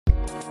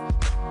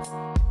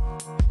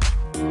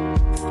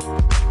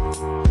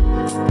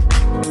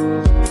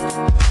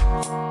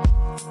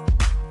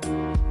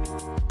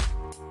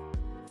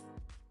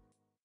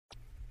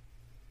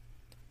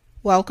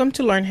Welcome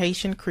to Learn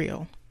Haitian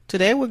Creole.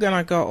 Today we're going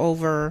to go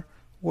over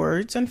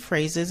words and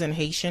phrases in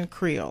Haitian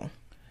Creole.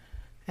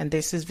 And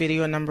this is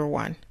video number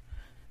 1.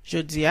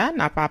 Jodia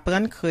n'a pas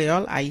apprendre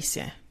créole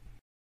haïtien.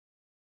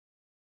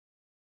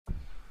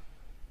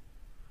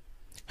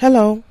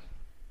 Hello.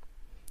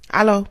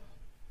 Allo.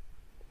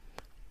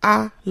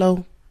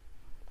 Allo.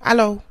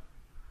 Allo.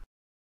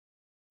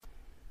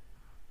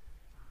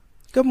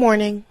 Good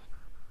morning.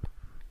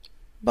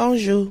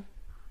 Bonjour.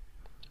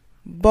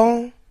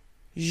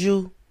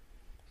 Bonjour.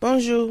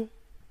 Bonjour.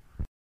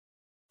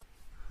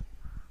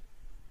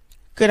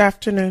 Good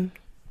afternoon.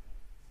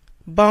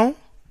 Bon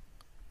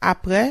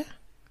après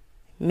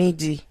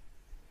midi.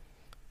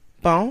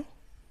 Bon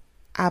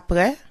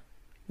après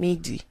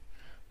midi.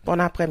 Bon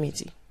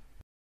après-midi.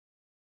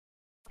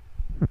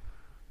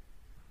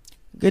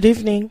 Good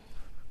evening.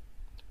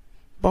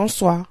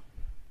 Bonsoir.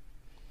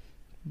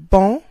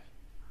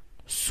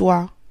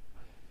 Bonsoir.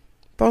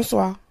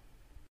 Bonsoir.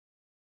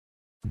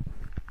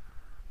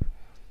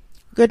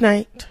 Good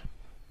night.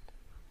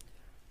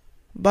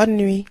 Bonne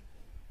nuit.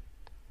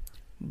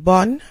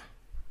 Bonne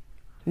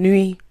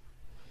nuit.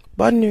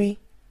 Bonne nuit.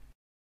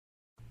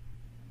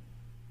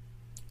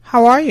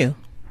 How are you?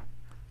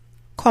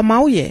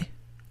 Comment ye?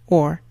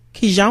 Or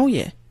qui jan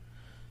ye?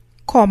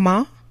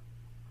 Comment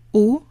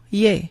ou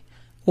ye?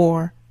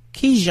 Or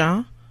qui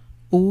jan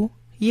ou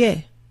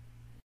ye?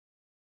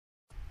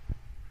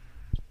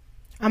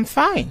 I'm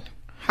fine.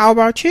 How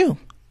about you?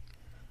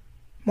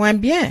 Moi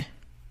bien.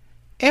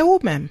 Et ou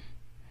même?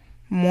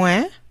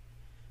 Moi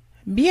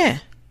bien.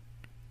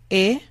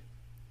 Et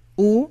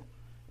ou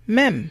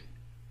même.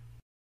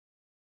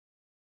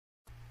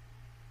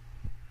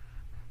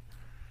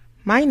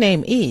 My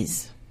name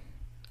is.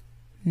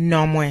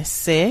 Non moi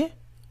c'est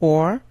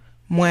or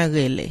moi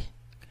rele.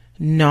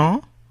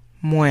 Non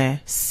moi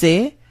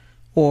c'est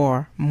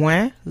or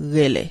moi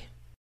rele.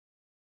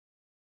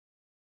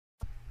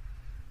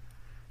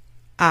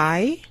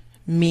 I,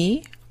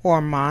 me, or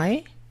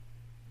my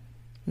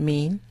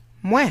mean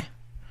moi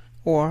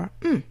or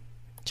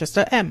just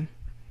a M.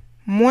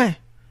 Moi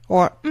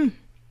or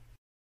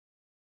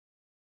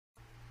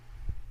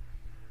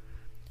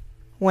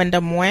When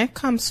the moi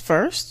comes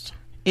first,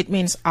 it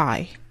means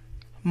I.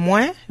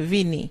 Moi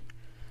vini.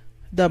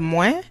 The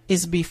moi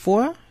is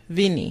before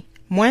vini.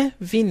 Moi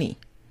vini.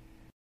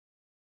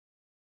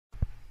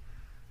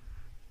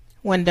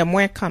 When the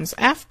moi comes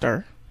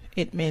after,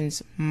 it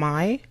means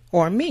my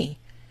or me.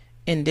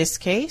 In this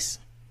case,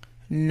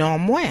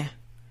 non moi,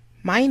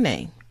 my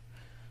name.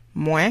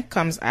 Moi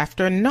comes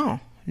after non.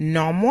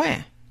 Non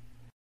moi.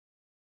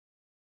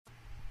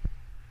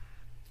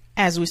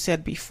 As we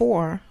said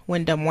before,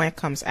 when the moi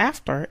comes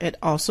after, it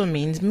also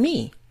means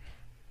me.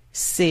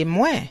 C'est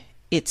moi.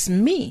 It's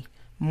me.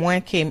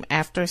 Moi came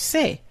after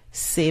c'est.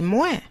 C'est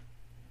moi.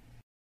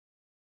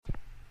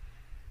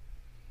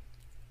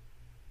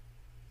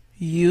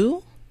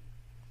 You,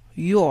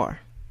 your.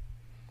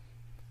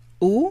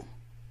 Ou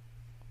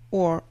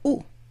or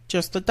ou.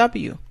 Just a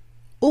W.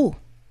 Ou.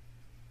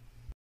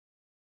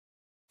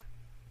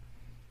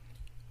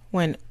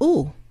 When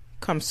ou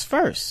comes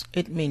first,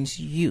 it means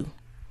you.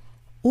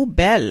 Ou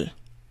belle.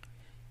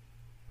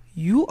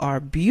 You are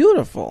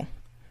beautiful.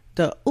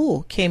 The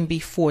ou came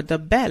before the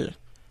belle.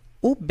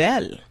 Ou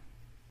belle.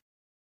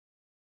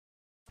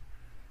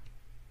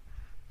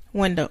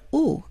 When the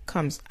ou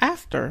comes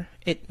after,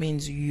 it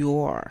means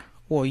your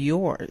or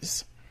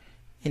yours.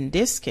 In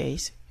this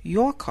case,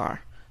 your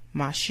car.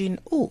 Machine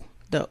ou.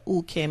 The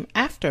ou came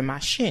after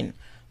machine.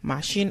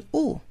 Machine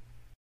ou.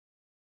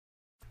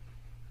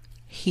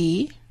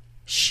 He,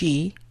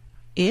 she,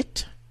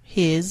 it,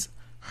 his,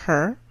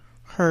 her,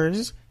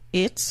 hers,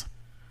 its,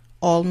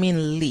 all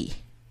mean li.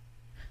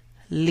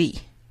 Li.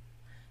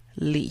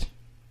 Li.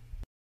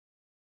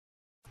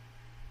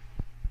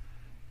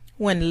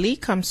 When li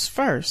comes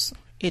first,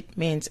 it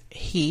means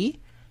he,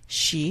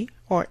 she,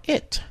 or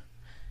it.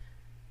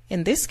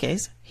 In this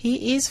case,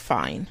 he is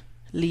fine.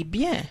 Li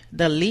bien.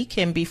 The li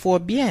came before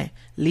bien.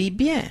 Li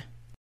bien.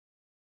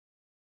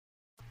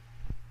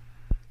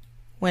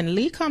 When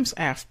li comes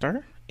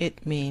after,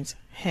 it means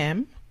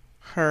him,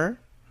 her,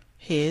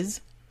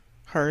 his,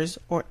 hers,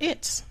 or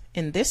its.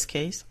 In this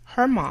case,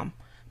 her mom.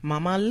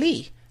 Mama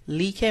Li.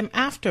 Li came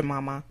after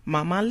mama.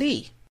 Mama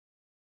Li.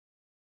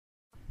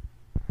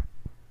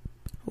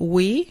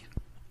 We,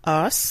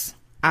 us,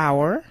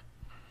 our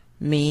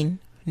mean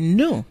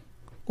nous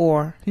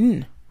or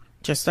n.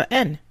 Just a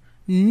n.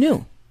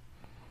 Nous.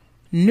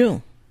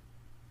 Nous.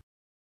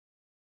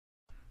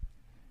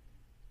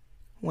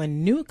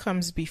 When nous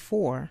comes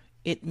before,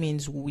 it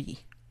means we.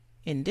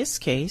 In this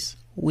case,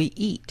 we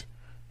eat.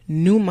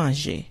 Nous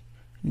manger.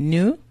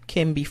 Nous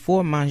came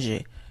before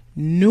manger.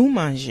 Nous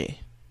manger.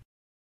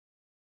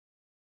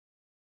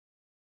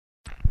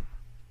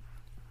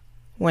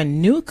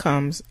 When nous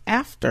comes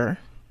after,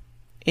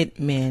 it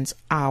means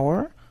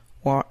our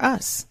or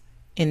us.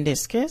 In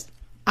this case,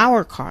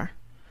 our car.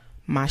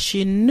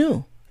 Machine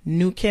nous.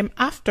 Nous came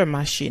after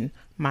machine.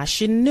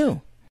 Machine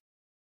new.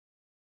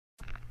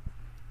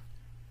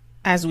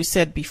 As we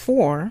said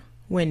before,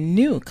 when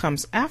new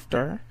comes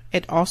after,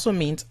 it also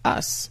means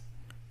us.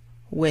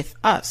 With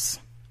us.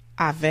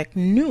 Avec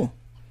nous.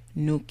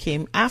 Nous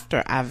came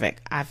after avec.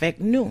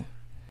 Avec nous.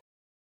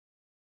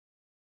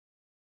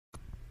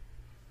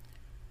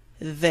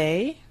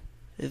 They,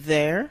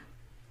 their,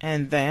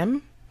 and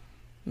them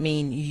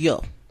mean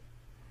yo.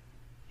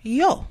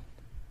 Yo.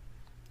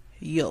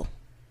 Yo.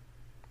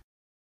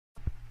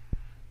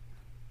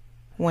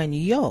 When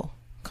yo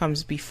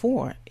comes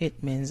before,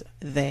 it means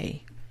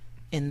they.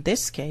 In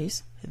this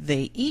case,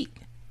 they eat.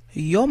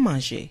 Yo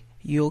manger.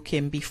 Yo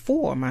came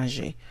before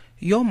manger.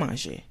 Yo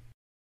manger.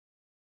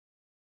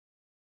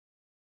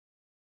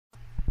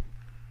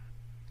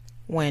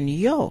 When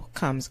yo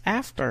comes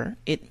after,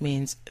 it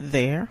means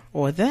their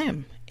or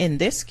them. In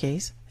this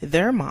case,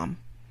 their mom.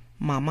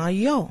 Mama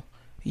yo.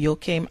 Yo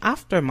came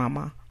after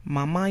mama.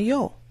 Mama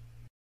yo.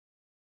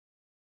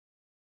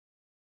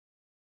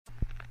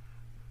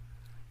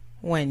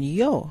 When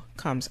yo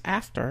comes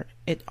after,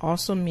 it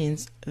also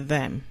means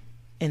them.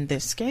 In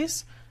this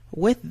case,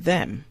 with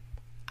them.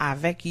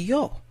 Avec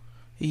yo.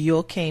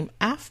 Yo came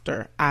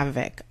after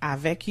avec.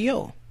 Avec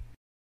yo.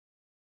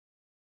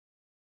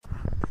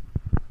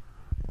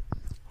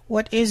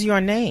 What is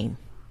your name?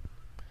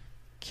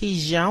 Ki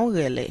jan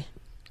rele.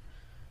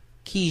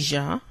 Ki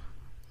jan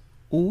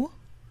ou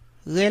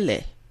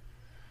rele.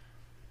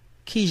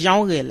 Ki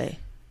jan rele.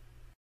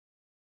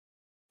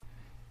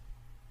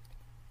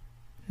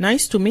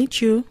 Nice to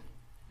meet you.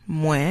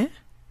 Moi,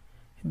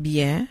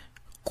 bien,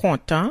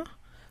 content,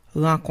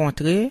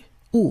 rencontrer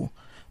ou.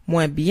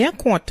 Moi bien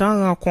content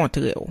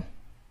rencontrer ou.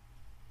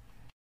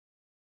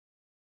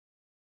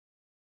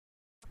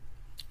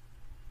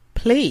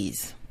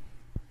 Please.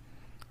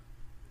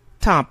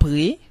 T'en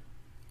prie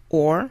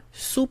or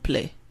s'il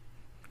plaît.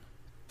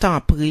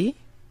 T'en prie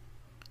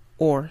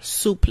or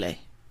s'il plaît.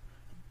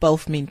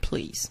 Both mean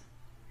please.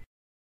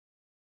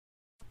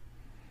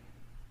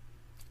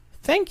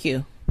 Thank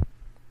you.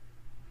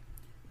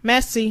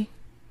 Merci.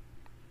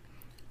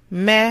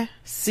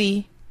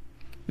 Merci.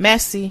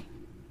 Merci.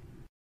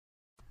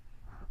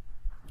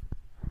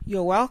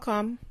 You're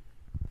welcome.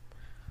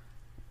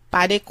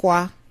 Pas de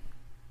quoi.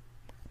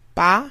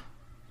 Pas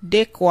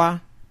de quoi.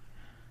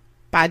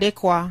 Pas de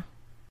quoi.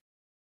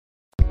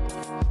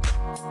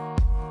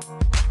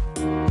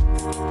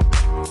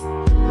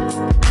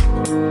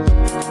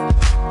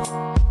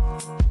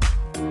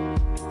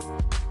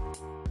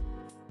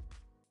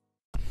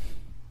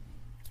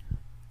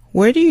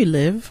 Where do you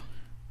live?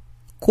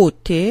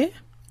 Côté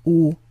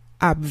ou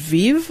ap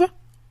vive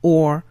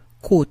or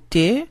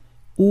côté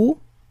ou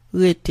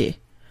rete.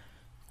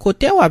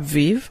 Côté ou ap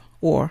vive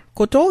or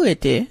côté ou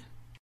rete.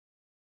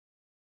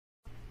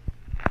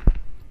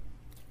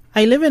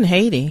 I live in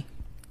Haiti.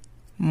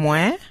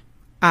 Moi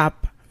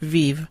ap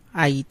vive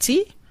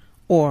Haiti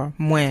or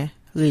moi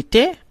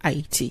rete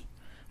Haiti.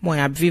 Moi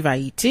ap vive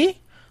Haiti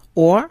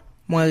or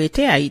moi rete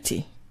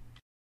Haiti.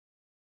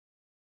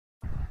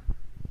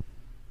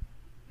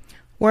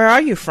 Where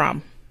are you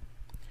from?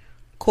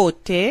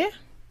 Côté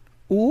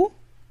ou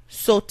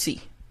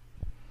soti.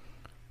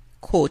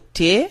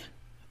 Côté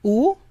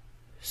ou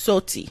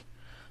soti.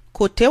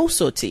 Côté ou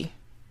soti.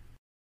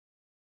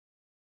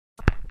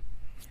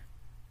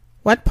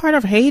 What part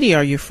of Haiti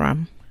are you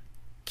from?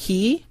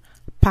 Ki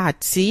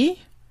pati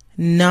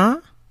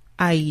nan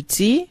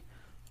Haiti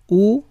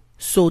ou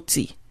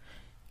soti.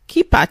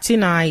 Ki pati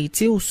nan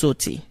Haiti ou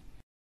soti.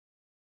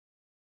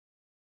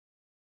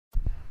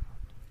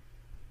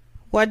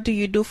 What do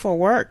you do for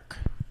work?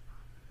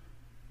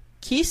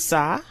 Ki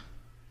sa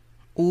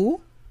ou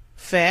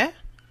fait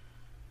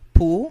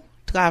pour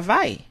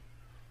travail?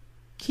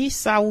 Ki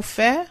sa ou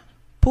fait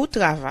pour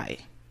travail?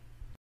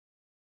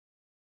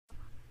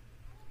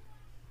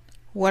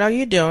 What are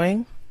you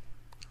doing?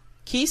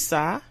 Ki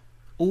sa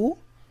ou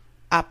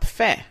ap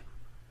fait?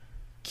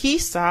 Ki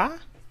sa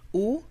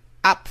ou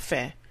ap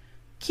fait?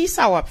 Ki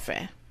sa ou ap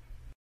fait?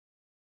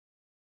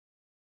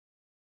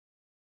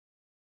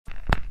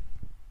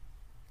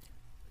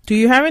 Do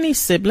you have any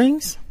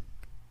siblings?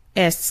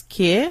 Est-ce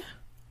que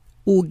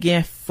ou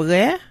gen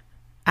frère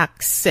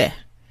ak sè?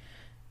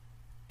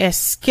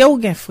 Est-ce que ou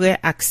gen frère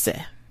ak sè?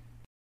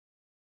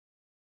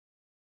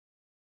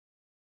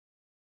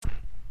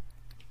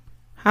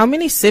 How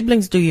many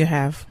siblings do you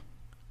have?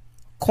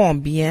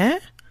 Combien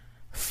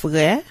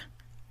frère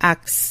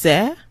ak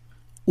sè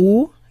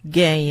ou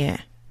genyen?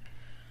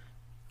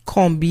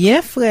 Combien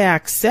frère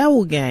ak sè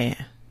ou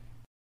genyen?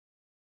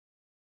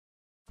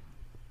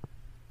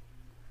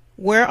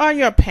 Where are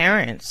your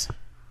parents?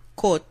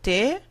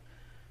 Côté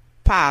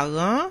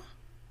parents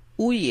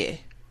ou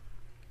ye?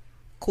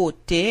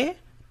 Côté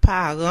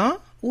parents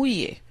ou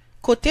ye?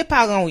 Côté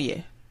parents ou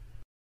ye?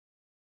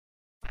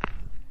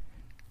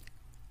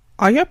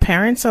 Are your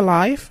parents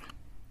alive?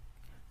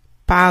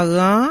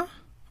 Parents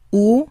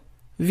ou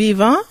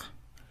vivants?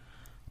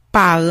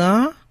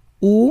 Parents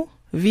ou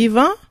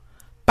vivants?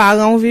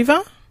 Parents ou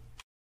vivants?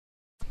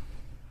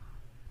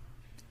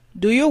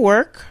 Do you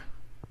work?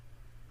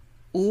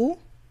 Ou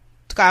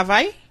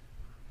travail?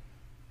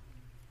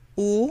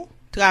 Ou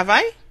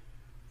travaille?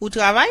 Ou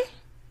travaille?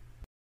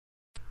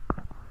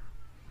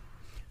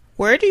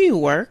 Where do you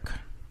work?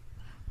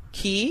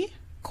 Qui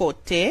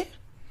côté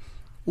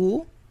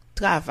ou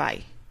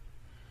travaille?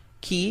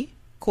 Qui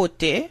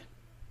côté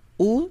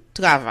ou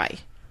travaille?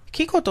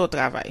 Qui côté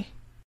travaille?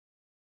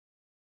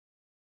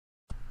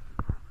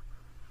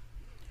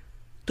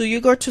 Do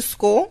you go to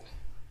school?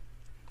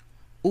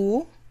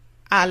 Ou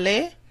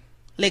aller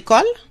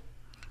l'école?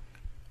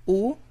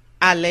 Ou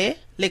aller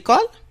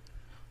l'école?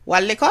 Ou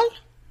à l'école?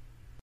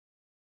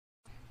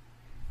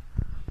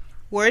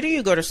 Where do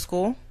you go to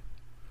school?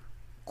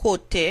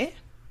 Côté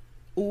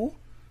ou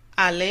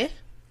aller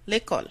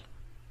l'école?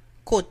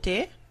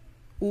 Côté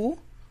ou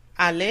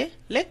aller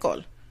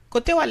l'école?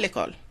 Côté ou à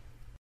l'école?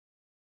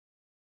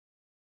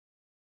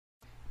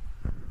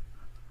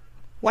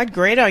 What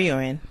grade are you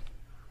in?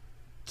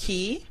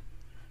 Qui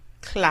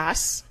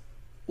classe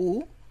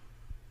ou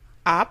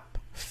ap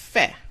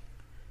fait?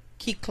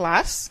 Qui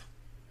classe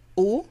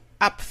ou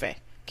ap fait?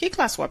 Qui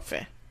classe ou ap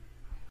fait?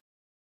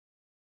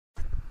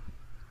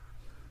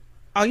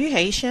 Are you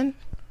Haitian?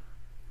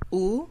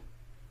 Ou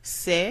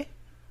c'est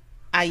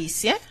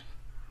haïtien?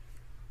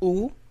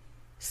 Ou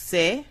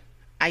c'est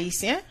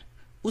haïtien?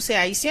 Ou c'est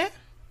haïtien?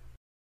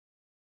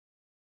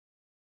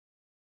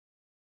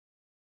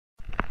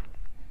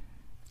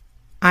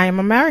 I am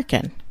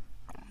American.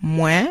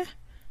 Moi,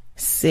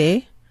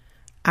 c'est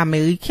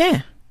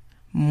américain.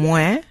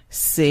 Moi,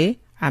 c'est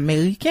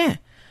américain.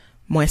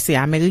 Moi, c'est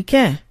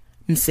américain.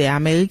 C'est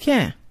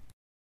américain.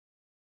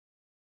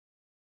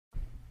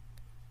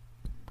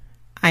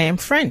 I am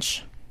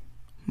French.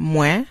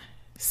 Moi,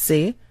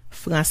 c'est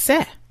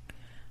français.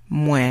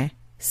 Moi,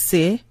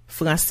 c'est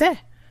français.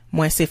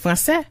 Moi, c'est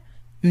français.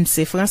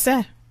 C'est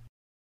français.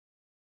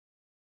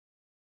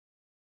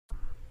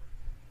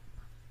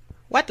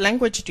 What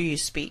language do you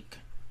speak?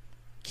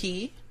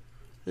 Qui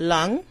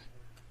langue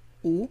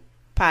ou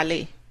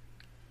parler?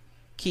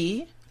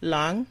 Qui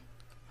langue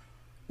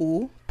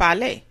ou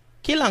parler?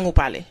 Qui langue ou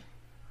parler?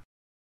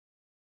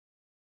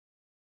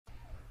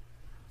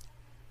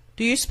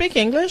 Do you speak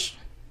English?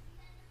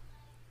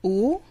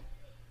 Ou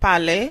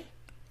parler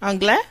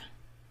anglais?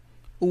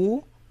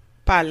 Ou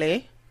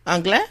parler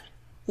anglais?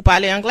 Ou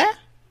parler anglais?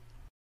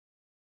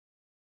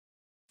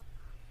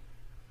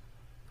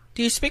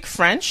 Do you speak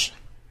French?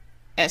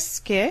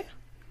 Est-ce que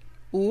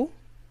ou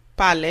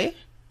parler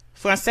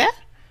français?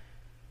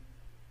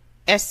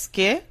 Est-ce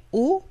que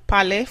ou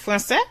parler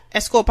français?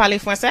 Est-ce que vous parlez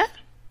français?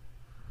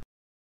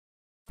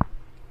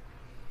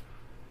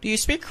 Do you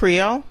speak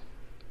Creole?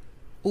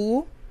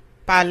 Ou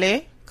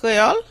parler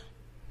créole?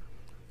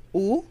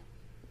 Ou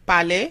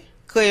parler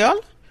créole?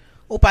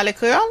 Ou parler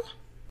créole?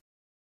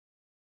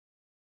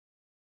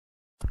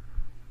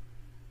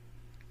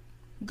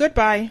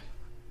 Goodbye.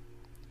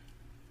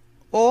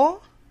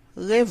 Au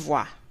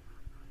revoir.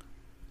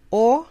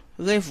 Au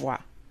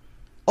revoir.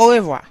 Au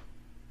revoir.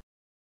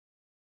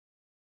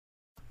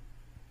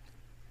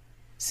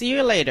 See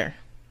you later.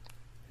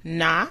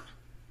 Na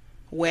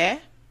we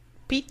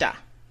pita.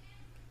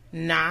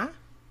 Na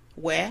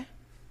we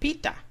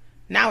pita.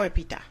 Na we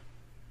pita.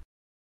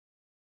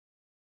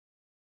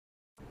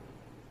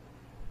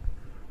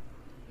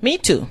 Me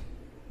too.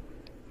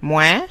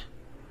 Moi,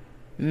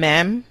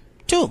 même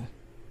tout.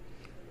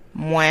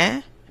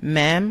 Moi,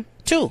 même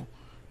tout.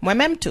 Moi,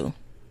 même tout.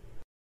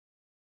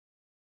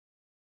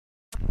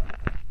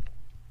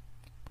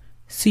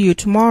 See you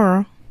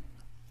tomorrow.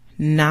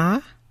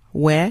 Na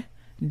we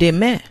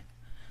demain.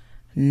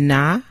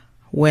 Na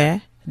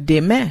we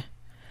demain.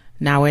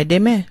 Na we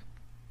demain.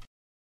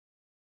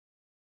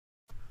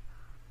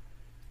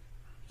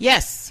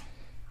 Yes.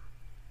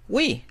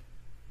 Oui.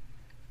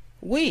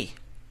 Oui.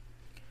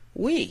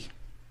 Oui.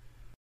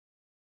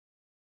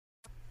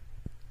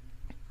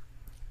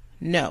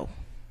 No.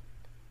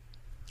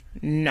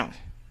 No.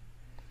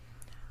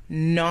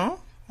 No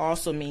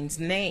also means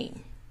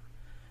name.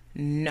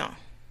 No.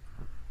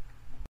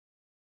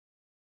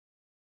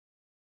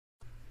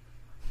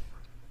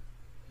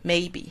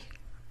 Maybe.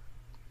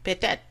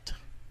 Peut-être.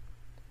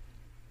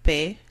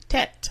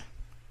 Peut-être.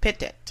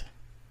 Peut-être.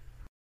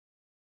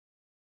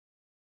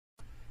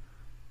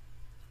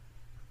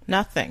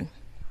 Nothing.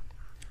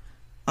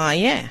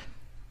 Rien.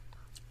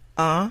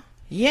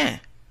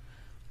 Rien.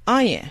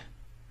 Rien.